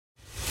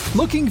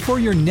Looking for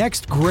your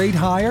next great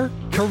hire?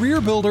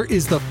 CareerBuilder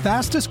is the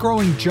fastest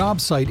growing job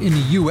site in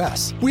the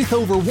U.S. with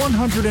over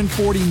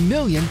 140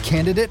 million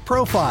candidate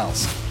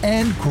profiles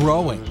and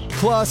growing.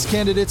 Plus,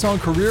 candidates on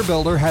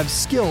CareerBuilder have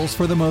skills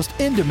for the most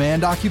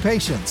in-demand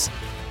occupations.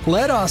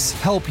 Let us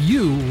help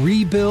you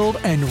rebuild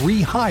and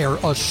rehire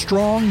a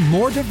strong,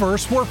 more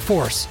diverse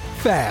workforce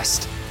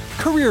fast.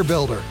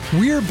 CareerBuilder,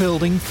 we're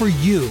building for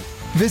you.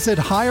 Visit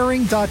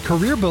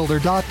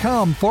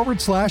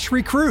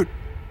hiring.careerbuilder.com/recruit.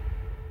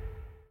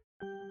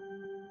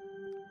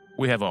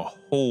 We have a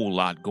whole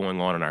lot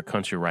going on in our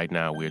country right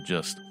now. We're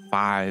just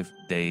 5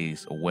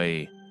 days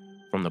away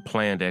from the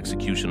planned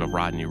execution of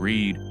Rodney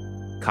Reed.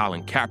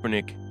 Colin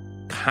Kaepernick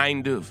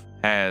kind of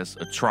has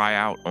a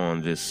tryout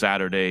on this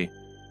Saturday,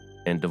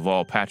 and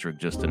Deval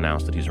just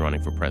announced that he's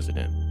running for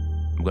president.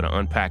 I'm going to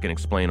unpack and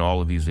explain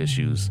all of these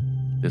issues.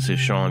 This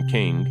is Sean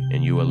King,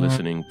 and you are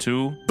listening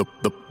to The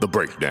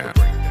Breakdown.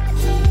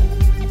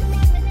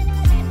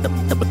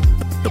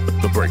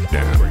 The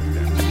Breakdown.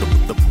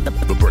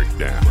 The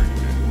Breakdown.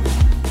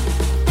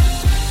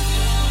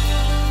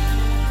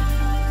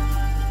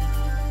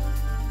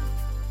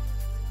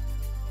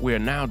 We are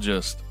now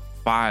just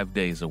 5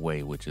 days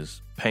away, which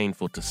is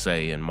painful to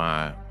say, and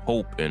my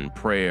hope and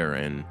prayer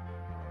and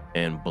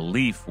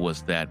belief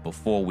was that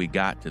before we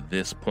got to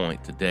this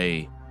point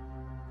today,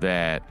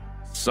 that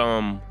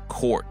some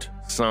court,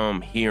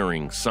 some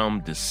hearing,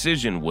 some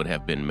decision would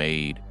have been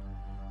made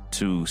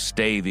to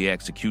stay the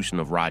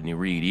execution of Rodney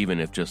Reed, even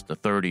if just a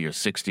 30 or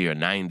 60 or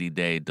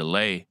 90-day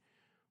delay.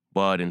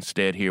 But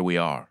instead, here we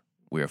are.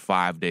 We're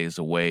 5 days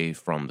away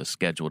from the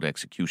scheduled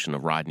execution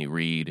of Rodney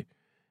Reed,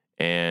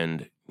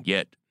 and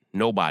yet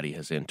nobody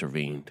has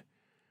intervened.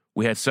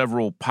 We had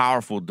several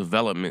powerful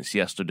developments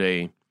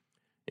yesterday,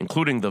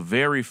 including the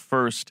very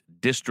first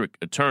district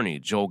attorney,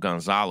 Joe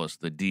Gonzalez,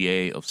 the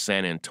DA of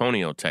San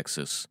Antonio,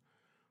 Texas,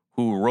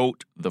 who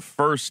wrote the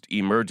first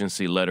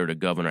emergency letter to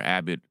Governor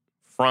Abbott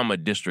from a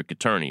district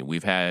attorney.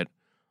 We've had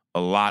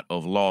a lot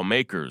of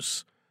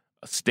lawmakers,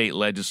 state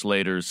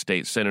legislators,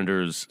 state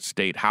senators,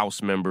 state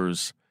House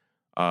members,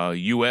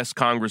 U.S.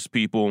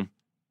 congresspeople,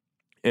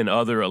 and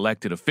other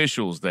elected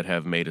officials that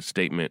have made a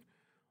statement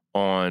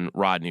on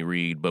Rodney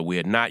Reed, but we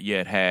had not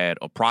yet had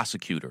a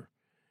prosecutor.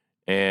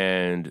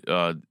 And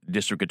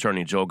District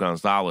Attorney Joe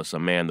Gonzalez, a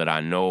man that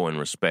I know and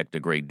respect a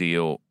great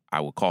deal,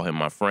 I would call him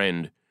my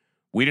friend.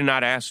 We did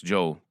not ask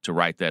Joe to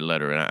write that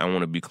letter, and I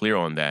want to be clear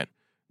on that.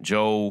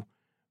 Joe,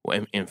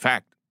 in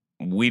fact,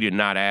 we did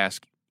not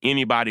ask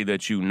anybody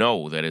that you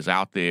know that is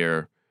out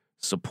there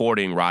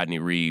supporting Rodney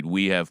Reed.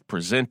 We have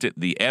presented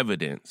the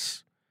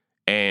evidence,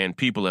 and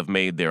people have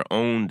made their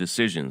own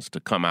decisions to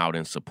come out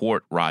and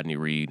support Rodney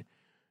Reed.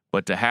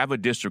 But to have a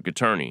district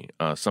attorney,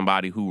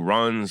 somebody who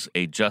runs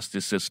a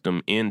justice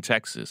system in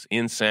Texas,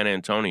 in San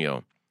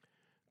Antonio,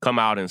 come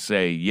out and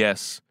say,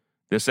 yes,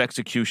 this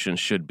execution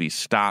should be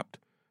stopped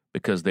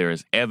because there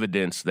is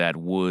evidence that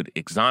would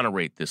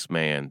exonerate this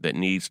man that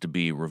needs to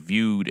be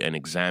reviewed and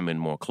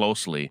examined more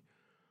closely,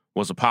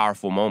 was a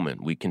powerful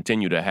moment. We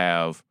continue to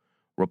have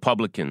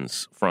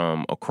Republicans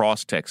from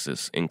across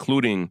Texas,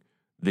 including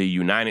the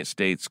United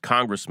States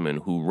congressman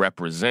who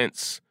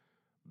represents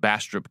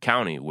Bastrop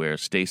County, where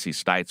Stacey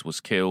Stites was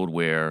killed,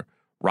 where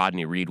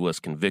Rodney Reed was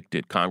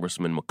convicted.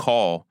 Congressman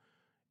McCall,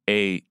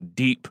 a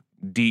deep,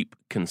 deep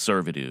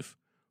conservative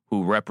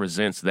who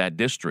represents that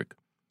district,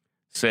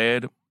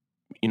 said,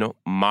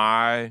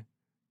 my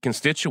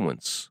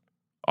constituents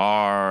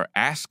are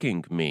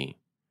asking me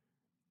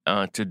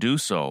to do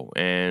so,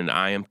 and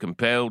I am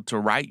compelled to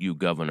write you,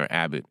 Governor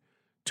Abbott,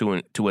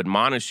 to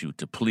admonish you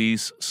to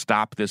please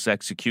stop this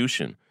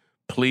execution.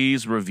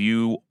 Please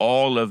review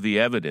all of the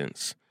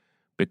evidence,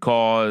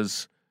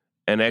 because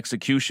an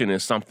execution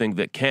is something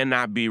that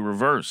cannot be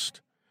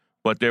reversed.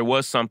 But there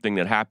was something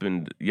that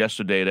happened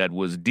yesterday that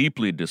was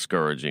deeply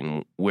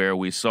discouraging, where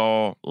we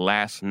saw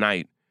last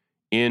night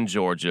in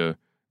Georgia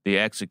the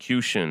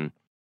execution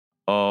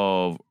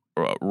of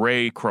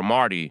Ray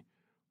Cromartie,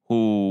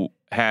 who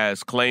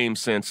has claimed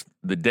since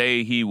the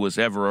day he was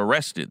ever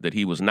arrested that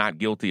he was not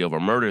guilty of a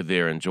murder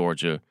there in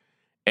Georgia,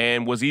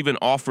 and was even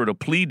offered a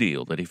plea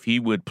deal that if he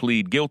would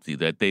plead guilty,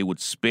 that they would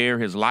spare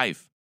his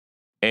life.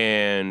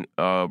 And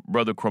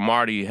Brother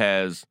Cromartie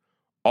has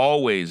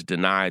always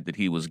denied that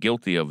he was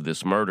guilty of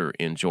this murder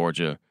in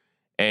Georgia.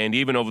 And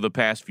even over the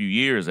past few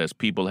years, as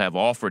people have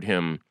offered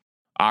him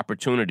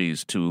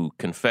opportunities to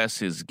confess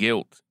his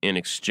guilt in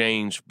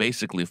exchange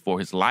basically for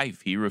his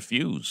life, he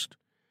refused.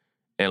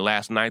 And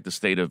last night, the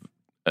state of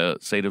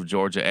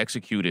Georgia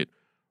executed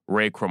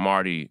Ray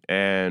Cromartie,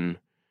 and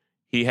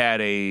he had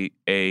a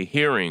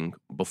hearing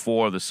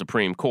before the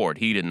Supreme Court.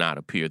 He did not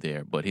appear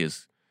there, but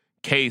his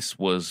case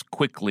was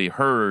quickly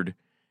heard,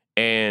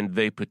 and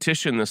they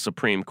petitioned the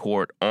Supreme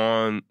Court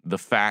on the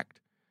fact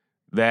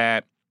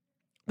that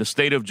the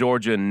state of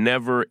Georgia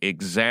never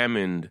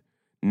examined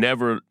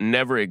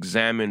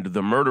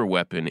the murder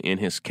weapon in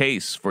his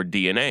case for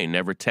DNA,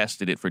 never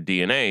tested it for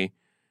DNA,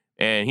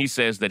 and he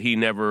says that he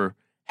never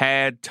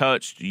had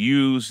touched,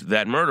 used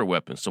that murder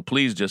weapon. So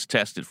please just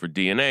test it for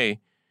DNA.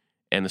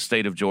 the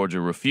state of Georgia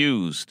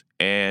refused,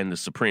 and the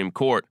Supreme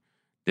Court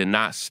did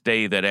not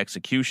stay that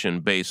execution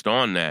based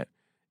on that.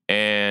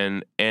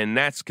 And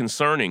that's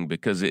concerning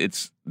because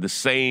it's the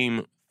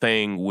same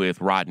thing with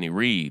Rodney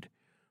Reed,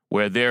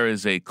 where there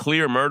is a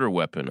clear murder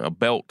weapon, a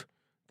belt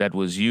that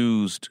was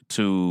used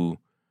to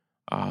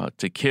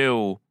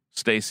kill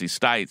Stacey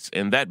Stites,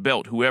 and that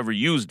belt, whoever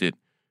used it,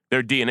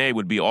 their DNA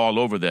would be all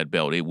over that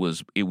belt. It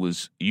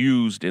was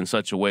used in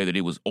such a way that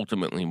it was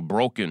ultimately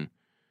broken,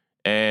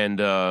 and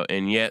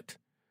yet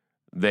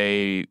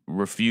they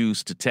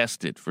refused to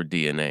test it for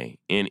DNA.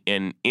 In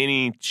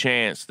any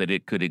chance that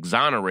it could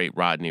exonerate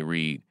Rodney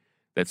Reed,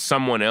 that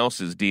someone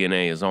else's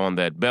DNA is on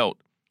that belt,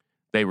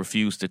 they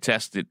refused to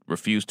test it,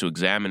 refused to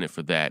examine it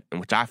for that, and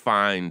which I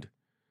find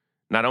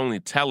not only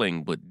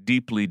telling but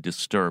deeply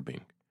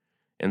disturbing.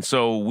 And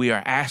so we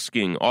are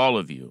asking all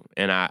of you,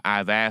 and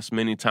I've asked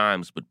many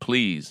times, but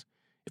please,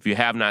 if you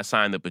have not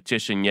signed the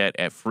petition yet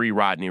at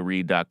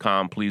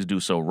freerodneyreed.com, please do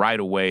so right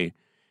away.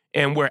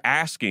 And we're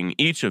asking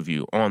each of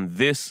you on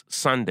this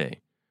Sunday,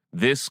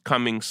 this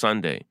coming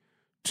Sunday,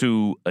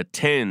 to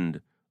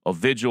attend a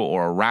vigil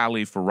or a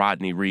rally for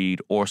Rodney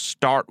Reed or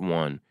start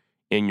one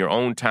in your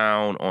own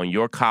town, on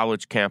your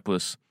college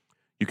campus.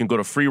 You can go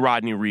to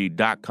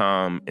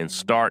freerodneyreed.com and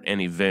start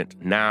an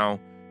event now.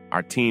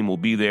 Our team will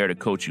be there to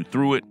coach you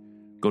through it.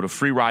 Go to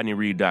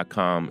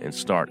freerodneyreed.com and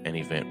start an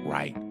event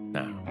right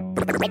now.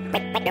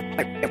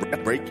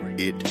 Break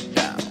it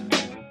down.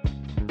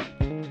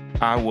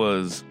 I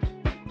was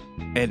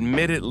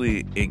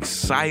admittedly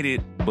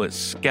excited but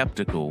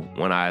skeptical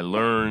when I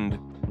learned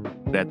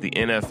that the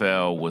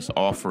NFL was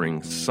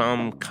offering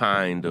some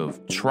kind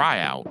of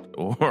tryout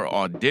or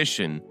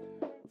audition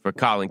for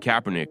Colin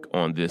Kaepernick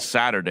on this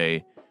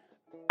Saturday.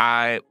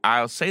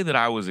 I'll say that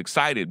I was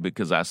excited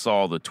because I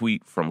saw the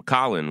tweet from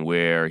Colin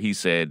where he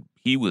said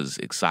he was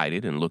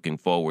excited and looking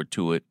forward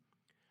to it.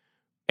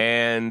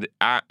 And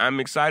I'm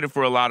excited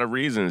for a lot of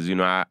reasons. You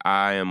know,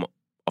 I am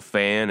a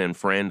fan and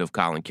friend of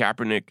Colin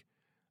Kaepernick.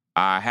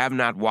 I have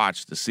not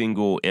watched a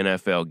single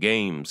NFL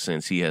game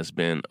since he has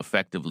been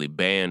effectively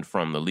banned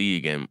from the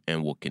league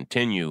and will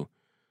continue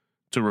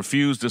to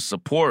refuse to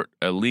support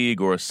a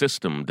league or a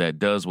system that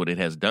does what it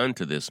has done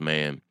to this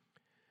man.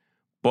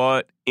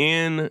 But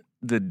in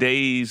the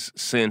days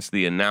since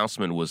the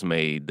announcement was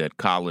made that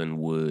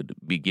Colin would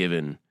be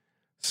given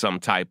some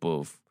type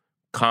of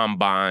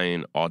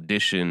combine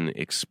audition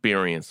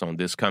experience on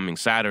this coming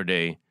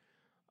Saturday,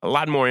 a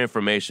lot more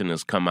information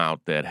has come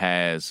out that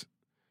has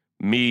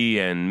me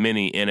and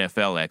many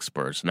NFL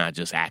experts, not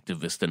just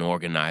activists and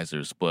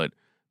organizers, but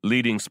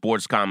leading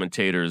sports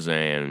commentators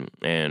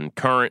and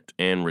current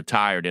and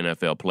retired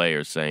NFL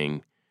players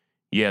saying,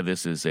 yeah,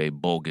 this is a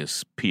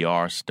bogus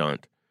PR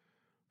stunt.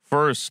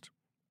 First,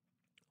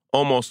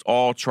 almost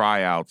all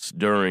tryouts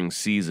during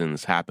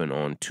seasons happen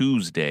on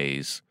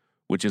Tuesdays,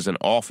 which is an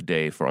off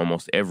day for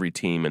almost every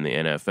team in the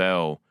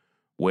NFL,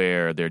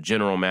 where their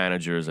general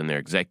managers and their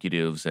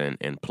executives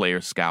and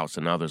player scouts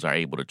and others are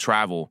able to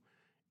travel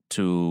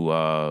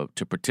to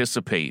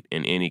participate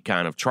in any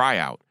kind of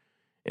tryout.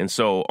 And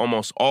so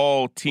almost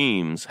all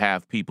teams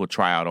have people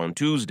try out on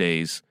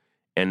Tuesdays,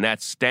 and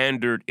that's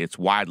standard, it's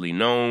widely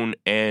known,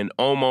 and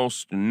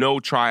almost no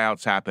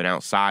tryouts happen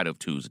outside of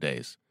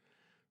Tuesdays.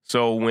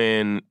 So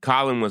when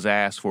Colin was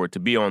asked for it to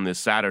be on this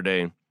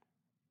Saturday,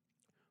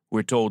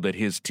 we're told that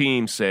his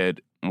team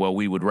said, well,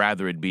 we would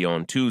rather it be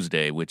on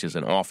Tuesday, which is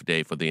an off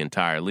day for the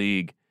entire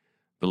league.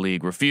 The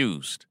league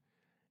refused.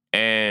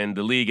 And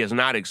the league has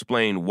not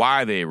explained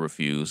why they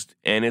refused.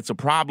 And it's a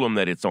problem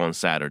that it's on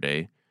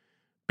Saturday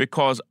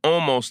because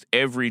almost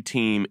every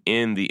team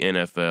in the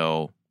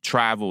NFL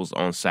travels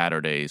on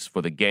Saturdays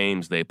for the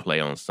games they play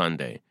on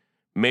Sunday,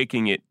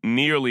 making it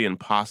nearly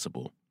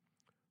impossible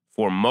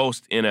for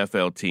most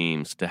NFL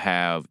teams to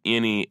have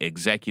any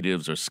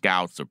executives or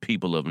scouts or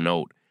people of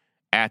note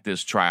at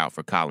this tryout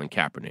for Colin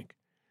Kaepernick.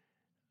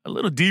 A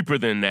little deeper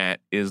than that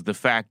is the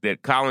fact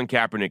that Colin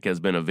Kaepernick has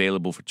been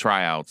available for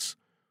tryouts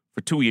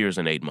for 2 years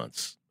and 8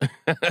 months.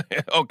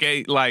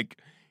 Okay, like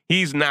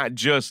he's not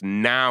just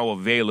now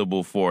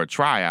available for a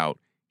tryout,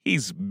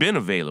 he's been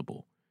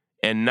available.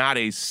 And not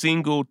a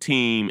single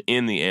team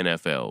in the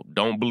NFL,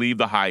 don't believe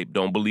the hype,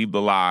 don't believe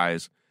the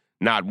lies,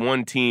 not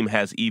one team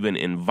has even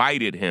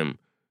invited him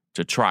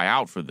to try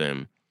out for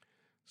them.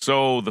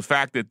 So the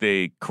fact that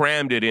they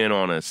crammed it in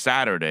on a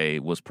Saturday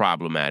was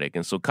problematic.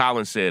 And so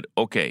Colin said,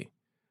 okay,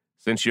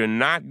 since you're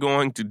not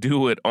going to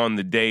do it on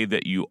the day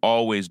that you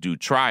always do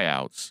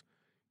tryouts,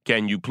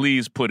 can you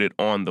please put it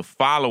on the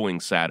following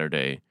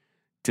Saturday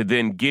to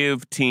then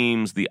give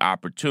teams the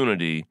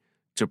opportunity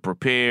to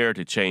prepare,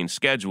 to change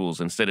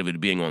schedules instead of it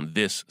being on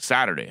this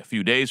Saturday, a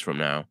few days from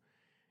now?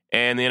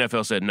 And the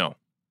NFL said, no,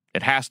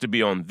 it has to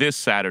be on this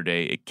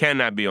Saturday. It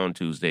cannot be on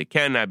Tuesday. It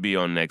cannot be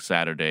on next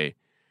Saturday.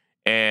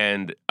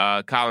 And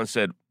Colin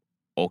said,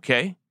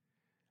 okay,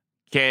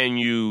 can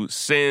you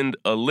send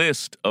a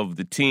list of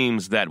the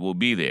teams that will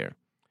be there?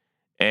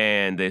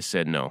 And they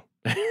said no.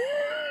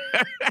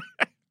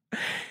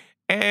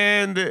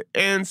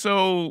 And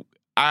so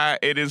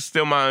It is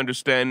still my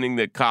understanding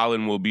that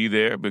Colin will be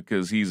there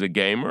because he's a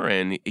gamer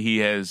and he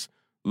has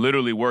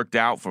literally worked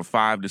out for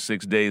 5 to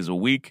 6 days a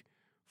week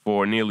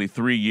for nearly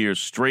 3 years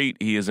straight.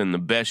 He is in the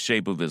best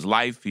shape of his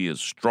life. He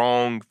is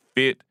strong,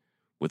 fit,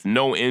 with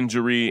no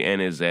injury,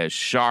 and is as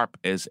sharp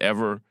as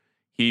ever.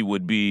 He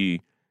would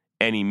be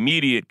an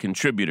immediate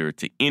contributor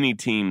to any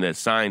team that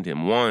signed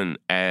him, one,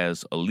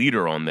 as a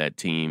leader on that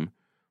team,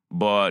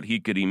 but he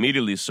could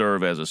immediately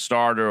serve as a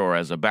starter or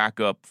as a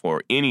backup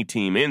for any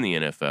team in the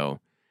NFL.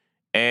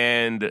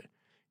 And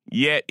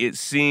yet it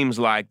seems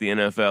like the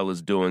NFL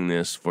is doing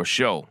this for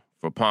show,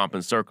 for pomp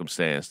and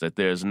circumstance, that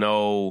there's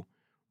no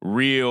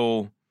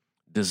real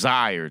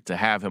desire to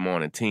have him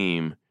on a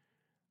team.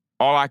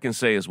 All I can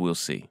say is we'll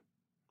see.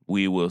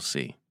 We will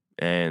see.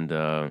 And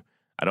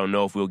I don't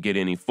know if we'll get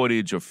any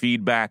footage or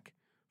feedback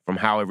from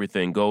how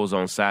everything goes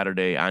on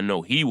Saturday. I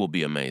know he will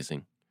be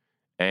amazing,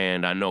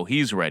 and I know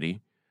he's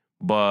ready,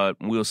 but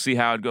we'll see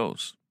how it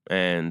goes.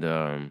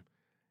 And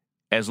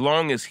as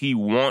long as he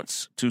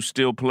wants to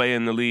still play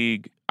in the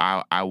league,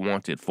 I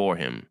want it for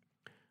him.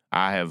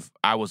 I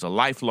was a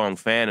lifelong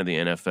fan of the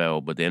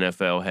NFL, but the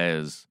NFL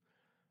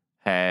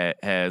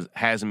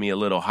has me a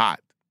little hot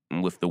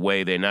with the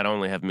way they not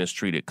only have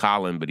mistreated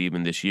Colin, but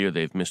even this year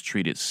they've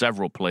mistreated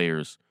several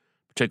players,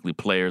 particularly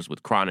players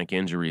with chronic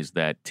injuries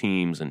that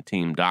teams and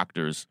team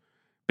doctors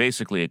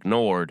basically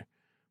ignored.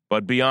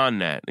 But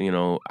beyond that,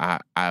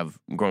 I've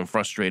grown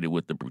frustrated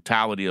with the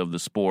brutality of the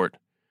sport.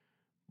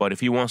 But if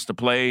he wants to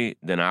play,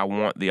 then I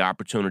want the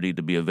opportunity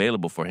to be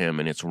available for him,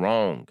 and it's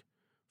wrong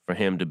for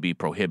him to be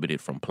prohibited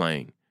from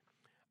playing.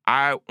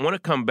 I want to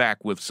come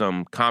back with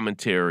some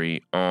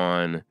commentary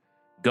on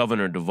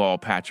Governor Deval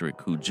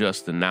Patrick, who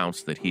just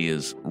announced that he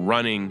is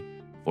running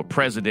for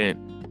president.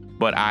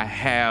 But I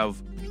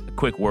have a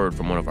quick word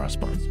from one of our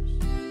sponsors.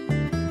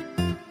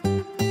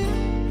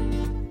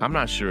 I'm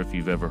not sure if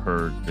you've ever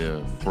heard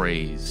the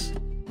phrase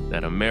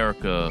that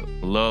America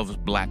loves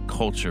black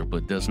culture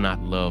but does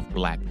not love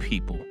black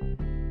people.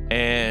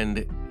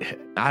 And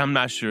I'm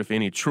not sure if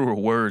any truer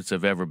words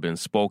have ever been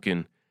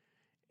spoken.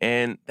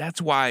 And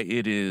that's why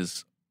it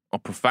is a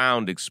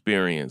profound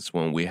experience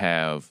when we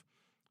have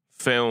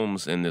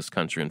films in this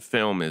country. And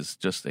film is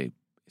just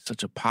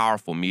such a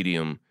powerful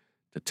medium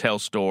to tell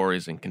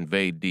stories and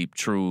convey deep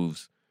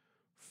truths.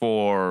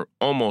 For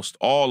almost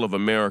all of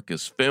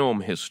America's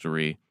film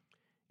history,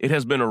 it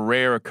has been a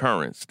rare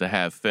occurrence to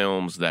have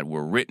films that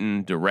were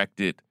written,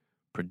 directed,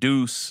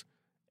 produced,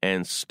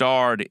 and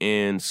scored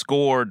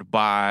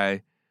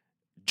by,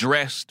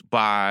 dressed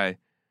by,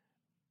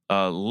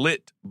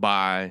 lit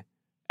by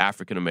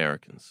African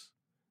Americans.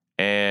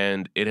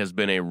 And it has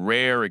been a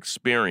rare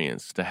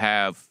experience to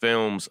have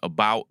films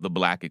about the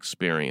black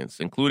experience,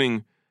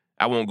 including,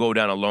 I won't go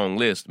down a long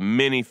list,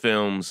 many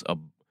films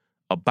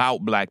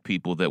about black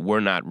people that were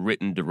not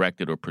written,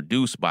 directed, or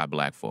produced by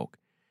black folk.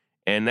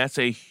 And that's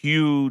a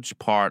huge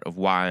part of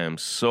why I'm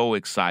so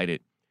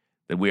excited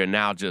that we are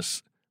now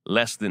just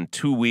less than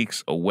 2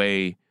 weeks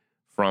away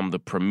from the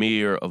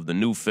premiere of the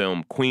new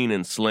film, Queen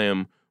and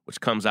Slim, which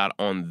comes out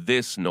on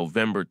this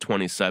November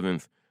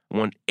 27th. I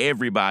want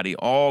everybody,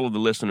 all of the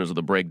listeners of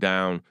The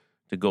Breakdown,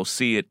 to go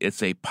see it.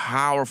 It's a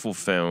powerful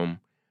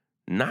film,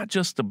 not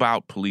just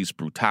about police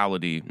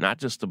brutality, not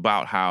just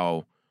about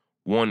how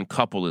one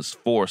couple is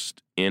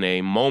forced in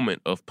a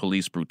moment of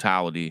police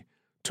brutality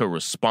to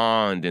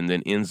respond and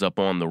then ends up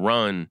on the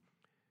run.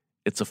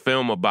 It's a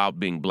film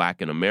about being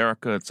black in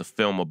America. It's a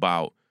film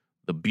about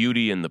the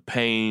beauty and the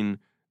pain,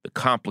 the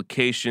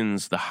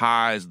complications, the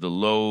highs, the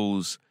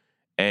lows,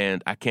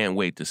 and I can't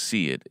wait to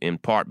see it, in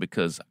part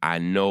because I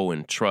know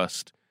and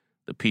trust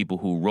the people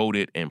who wrote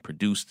it and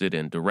produced it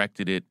and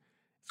directed it.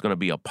 It's going to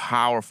be a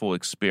powerful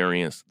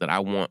experience that I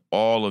want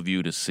all of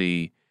you to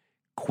see.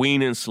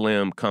 Queen and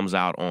Slim comes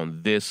out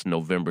on this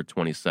November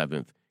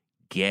 27th.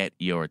 Get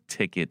your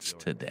tickets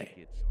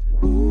today.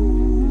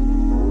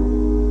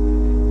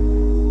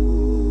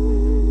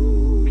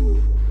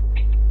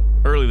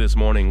 Early this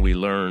morning, we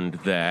learned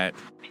that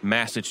former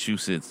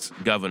Massachusetts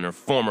Governor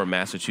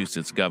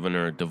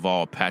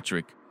Deval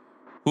Patrick,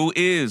 who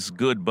is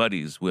good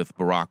buddies with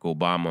Barack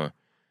Obama,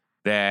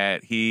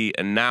 that he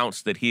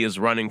announced that he is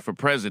running for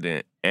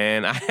president.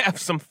 And I have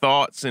some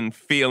thoughts and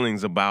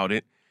feelings about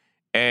it.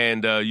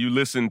 And you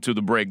listen to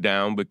The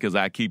Breakdown because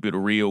I keep it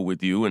real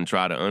with you and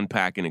try to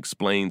unpack and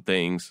explain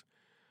things.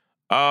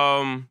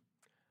 I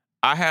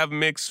have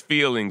mixed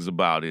feelings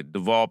about it.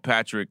 Deval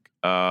Patrick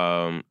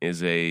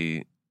is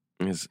a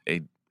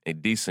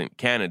decent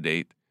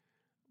candidate,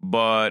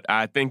 but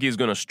I think he's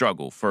going to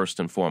struggle first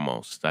and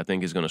foremost. I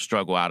think he's going to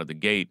struggle out of the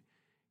gate.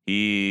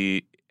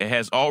 He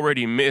has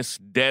already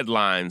missed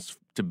deadlines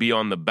to be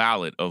on the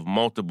ballot of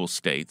multiple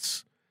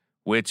states,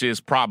 which is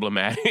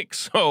problematic.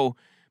 So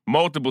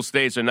multiple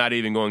states are not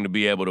even going to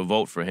be able to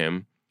vote for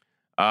him.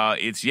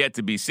 It's yet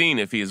to be seen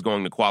if he is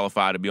going to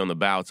qualify to be on the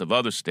ballots of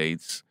other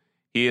states.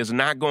 He is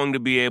not going to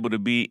be able to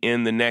be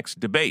in the next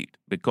debate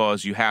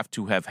because you have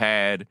to have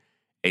had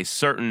a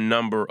certain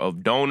number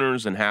of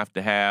donors and have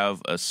to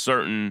have a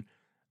certain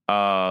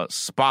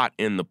spot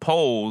in the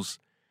polls.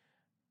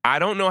 I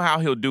don't know how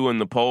he'll do in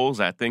the polls.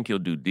 I think he'll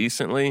do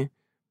decently,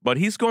 but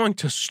he's going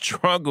to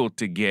struggle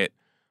to get.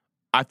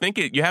 I think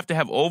you have to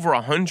have over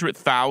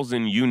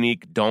 100,000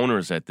 unique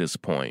donors at this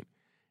point,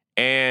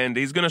 and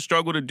he's going to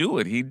struggle to do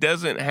it. He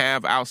doesn't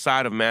have,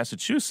 outside of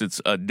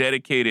Massachusetts, a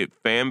dedicated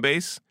fan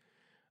base.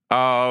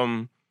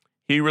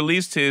 He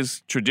released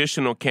his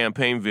traditional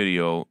campaign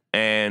video,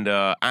 and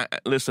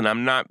listen,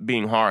 I'm not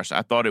being harsh.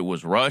 I thought it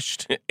was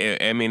rushed.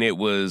 I mean, it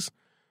was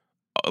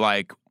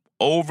like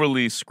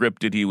overly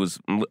scripted. He was,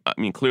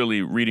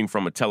 clearly reading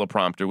from a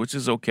teleprompter, which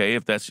is okay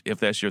if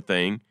that's your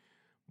thing.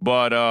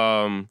 But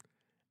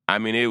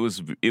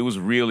it was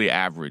really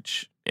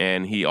average,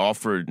 and he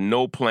offered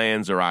no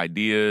plans or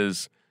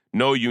ideas,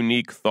 no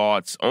unique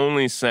thoughts,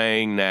 only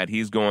saying that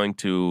he's going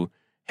to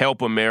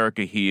help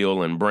America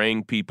heal and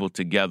bring people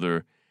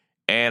together.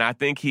 And I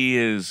think he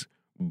is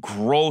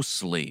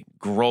grossly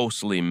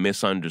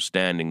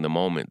misunderstanding the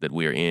moment that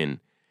we're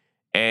in.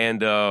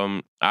 And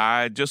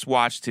I just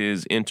watched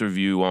his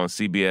interview on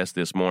CBS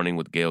this morning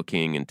with Gayle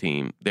King and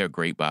team. They're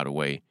great, by the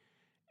way.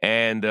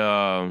 And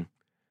I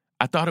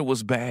thought it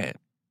was bad.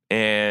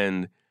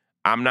 And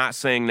I'm not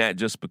saying that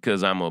just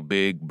because I'm a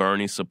big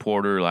Bernie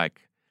supporter.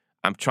 Like,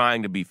 I'm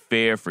trying to be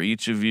fair for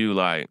each of you.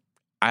 Like,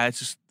 I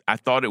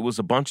thought it was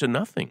a bunch of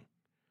nothing.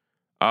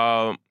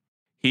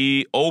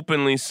 He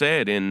openly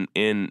said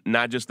in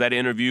not just that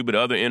interview, but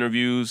other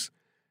interviews,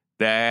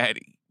 that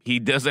he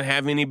doesn't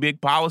have any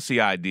big policy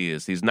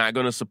ideas. He's not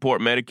going to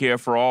support Medicare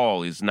for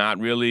all. He's not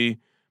really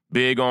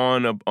big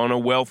on a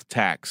wealth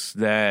tax.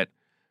 That,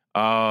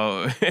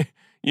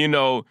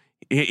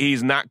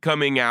 he's not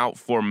coming out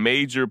for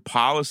major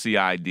policy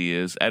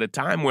ideas at a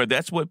time where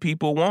that's what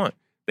people want.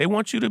 They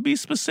want you to be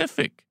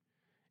specific.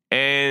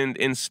 And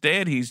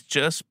instead, he's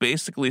just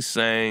basically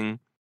saying,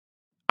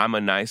 I'm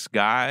a nice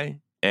guy,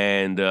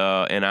 and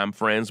I'm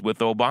friends with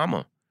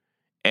Obama.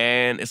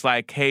 And it's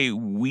like, hey,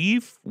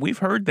 we've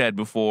heard that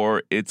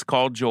before. It's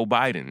called Joe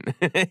Biden.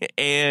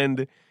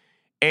 and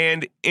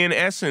in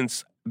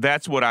essence,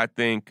 that's what I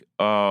think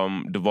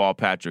Deval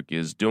Patrick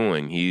is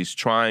doing. He's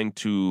trying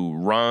to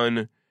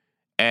run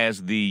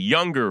as the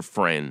younger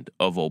friend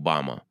of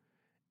Obama.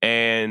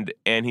 And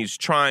he's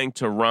trying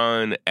to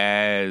run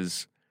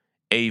as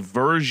a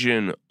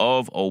version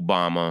of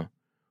Obama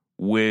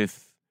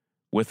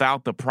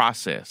without the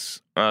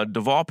process.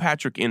 Deval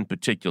Patrick in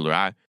particular,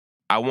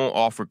 I won't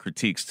offer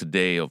critiques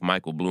today of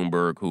Michael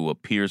Bloomberg, who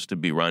appears to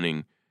be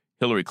running,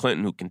 Hillary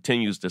Clinton, who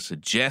continues to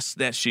suggest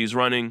that she's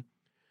running.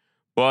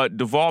 But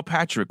Deval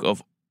Patrick,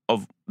 of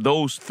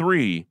those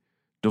three,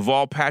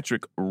 Deval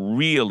Patrick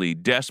really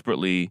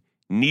desperately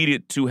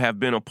needed to have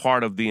been a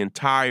part of the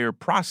entire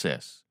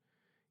process.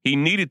 He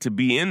needed to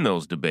be in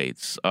those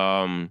debates.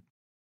 I'm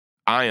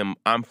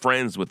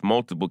friends with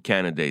multiple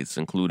candidates,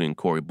 including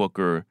Cory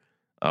Booker,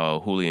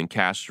 Julian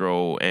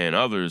Castro, and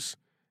others,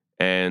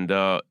 and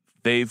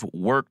they've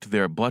worked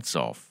their butts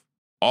off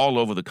all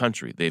over the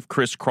country. They've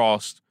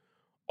crisscrossed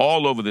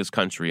all over this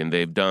country, and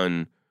they've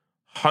done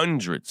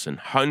hundreds and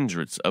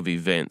hundreds of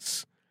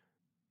events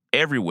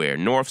everywhere,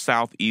 north,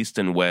 south, east,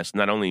 and west,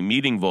 not only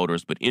meeting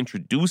voters, but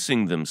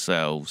introducing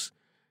themselves.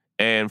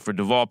 And for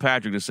Deval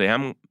Patrick to say,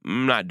 I'm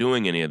not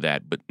doing any of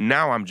that, but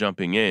now I'm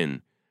jumping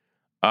in,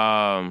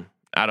 I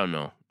don't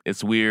know.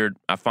 It's weird.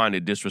 I find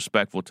it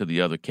disrespectful to the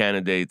other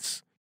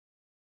candidates.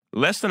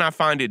 Less than I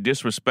find it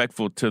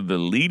disrespectful to the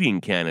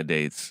leading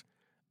candidates,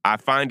 I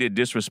find it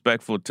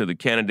disrespectful to the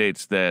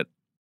candidates that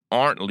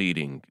aren't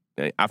leading.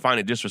 I find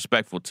it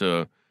disrespectful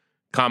to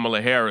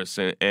Kamala Harris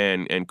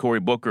and Cory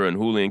Booker and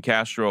Julian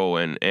Castro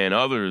and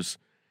others.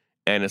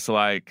 And it's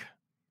like,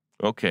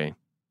 okay.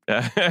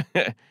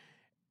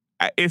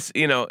 It's,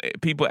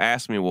 people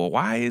ask me, well,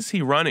 why is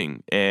he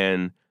running?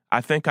 And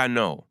I think I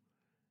know.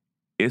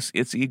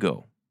 It's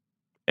ego.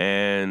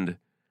 And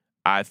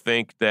I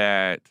think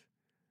that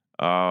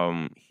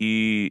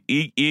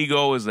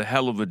ego is a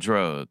hell of a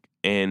drug,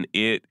 and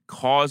it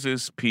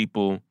causes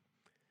people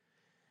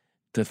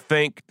to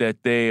think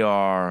that they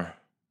are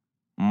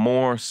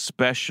more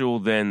special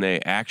than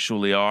they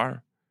actually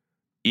are.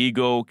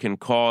 Ego can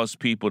cause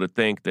people to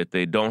think that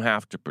they don't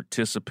have to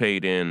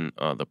participate in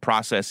the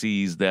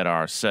processes that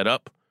are set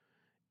up.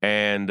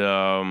 And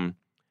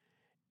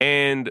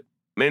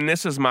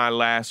this is my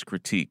last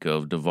critique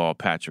of Deval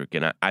Patrick,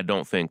 and I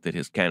don't think that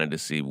his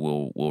candidacy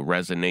will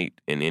resonate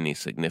in any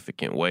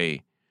significant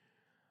way.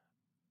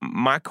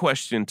 My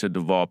question to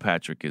Deval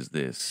Patrick is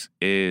this,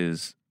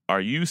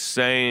 are you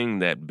saying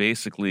that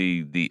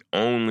basically the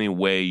only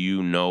way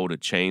you know to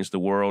change the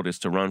world is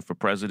to run for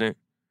president?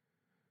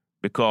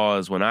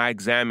 Because when I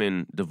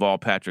examine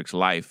Deval Patrick's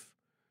life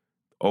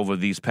over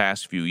these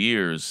past few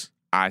years,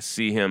 I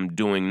see him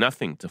doing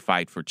nothing to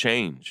fight for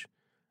change.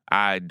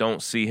 I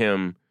don't see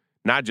him,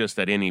 not just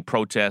at any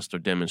protest or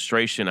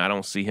demonstration, I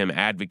don't see him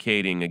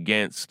advocating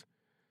against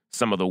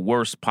some of the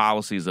worst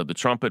policies of the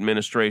Trump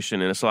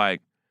administration. And it's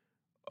like,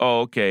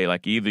 oh, okay,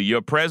 like either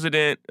you're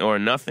president or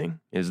nothing.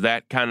 Is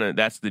that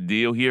that's the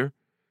deal here?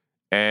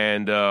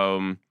 And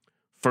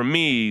for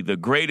me, the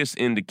greatest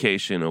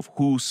indication of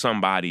who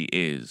somebody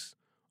is,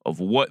 of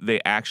what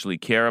they actually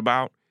care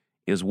about,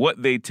 is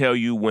what they tell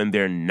you when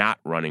they're not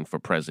running for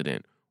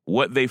president,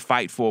 what they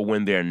fight for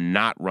when they're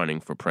not running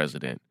for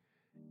president.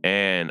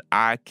 And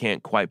I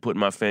can't quite put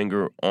my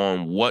finger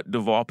on what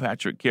Deval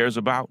Patrick cares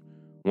about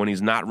when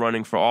he's not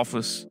running for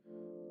office,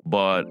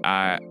 but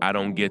I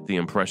don't get the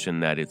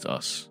impression that it's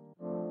us.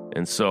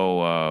 And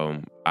so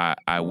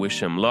I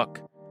wish him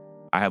luck.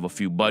 I have a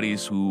few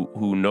buddies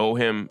who know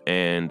him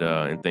and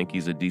think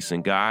he's a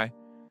decent guy.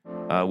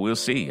 We'll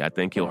see. I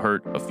think he'll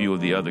hurt a few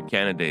of the other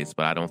candidates,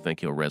 but I don't think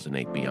he'll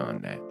resonate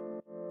beyond that.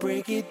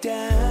 Break it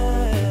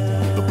down.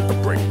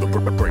 The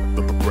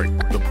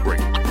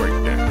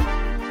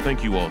breakdown.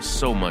 Thank you all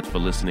so much for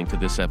listening to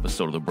this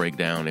episode of The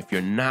Breakdown. If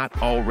you're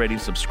not already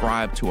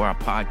subscribed to our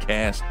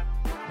podcast,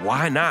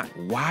 why not?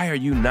 Why are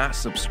you not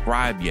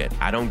subscribed yet?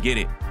 I don't get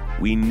it.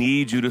 We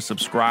need you to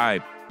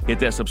subscribe. Hit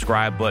that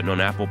subscribe button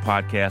on Apple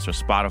Podcasts or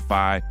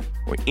Spotify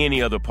or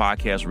any other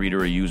podcast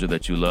reader or user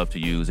that you love to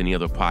use, any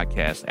other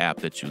podcast app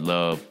that you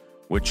love.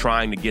 We're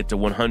trying to get to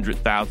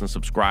 100,000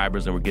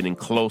 subscribers, and we're getting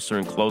closer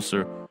and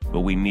closer,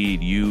 but we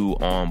need you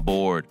on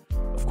board.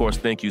 Of course,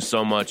 thank you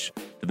so much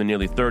to the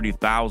nearly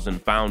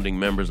 30,000 founding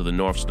members of the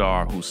North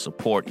Star whose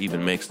support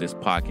even makes this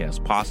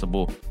podcast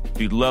possible. If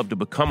you'd love to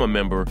become a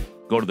member,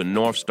 go to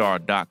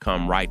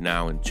thenorthstar.com right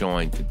now and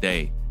join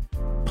today.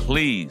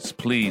 Please,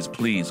 please,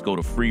 please go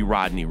to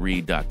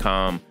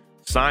freerodneyreed.com.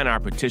 Sign our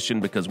petition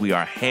because we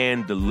are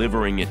hand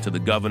delivering it to the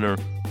governor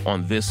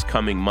on this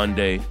coming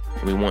Monday.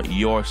 And we want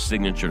your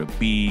signature to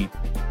be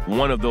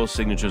one of those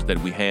signatures that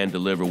we hand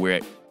deliver. We're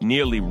at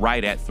nearly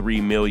right at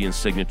 3 million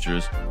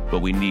signatures, but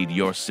we need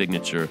your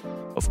signature.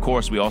 Of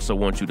course, we also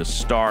want you to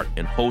start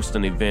and host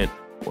an event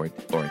or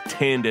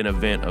attend an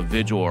event, a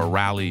vigil or a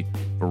rally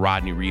for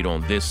Rodney Reed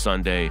on this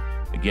Sunday.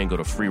 Again, go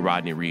to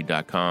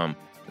freerodneyreed.com.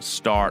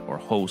 Start or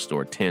host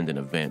or attend an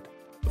event.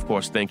 Of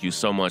course, thank you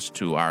so much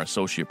to our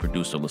associate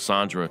producer,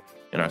 Lysandra,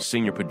 and our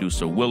senior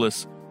producer,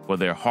 Willis, for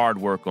their hard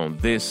work on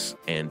this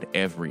and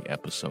every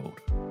episode.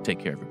 Take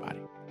care, everybody.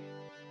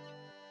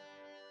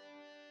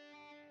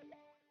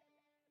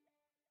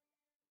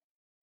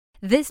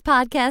 This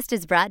podcast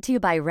is brought to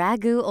you by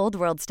Ragu Old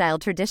World Style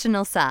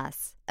Traditional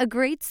Sauce. A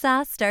great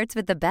sauce starts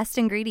with the best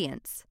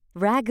ingredients.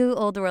 Ragu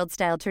Old World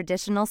Style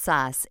Traditional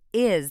Sauce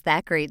is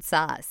that great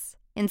sauce.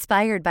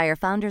 Inspired by our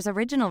founder's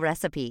original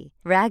recipe,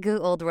 Ragu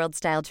Old World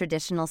Style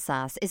Traditional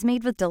Sauce is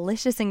made with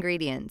delicious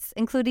ingredients,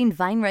 including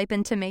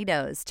vine-ripened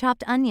tomatoes,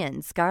 chopped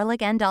onions,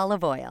 garlic, and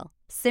olive oil,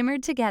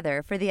 simmered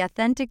together for the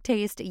authentic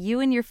taste you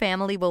and your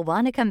family will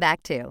want to come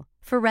back to.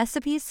 For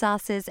recipes,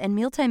 sauces, and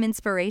mealtime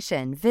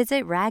inspiration,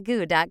 visit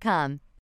ragu.com.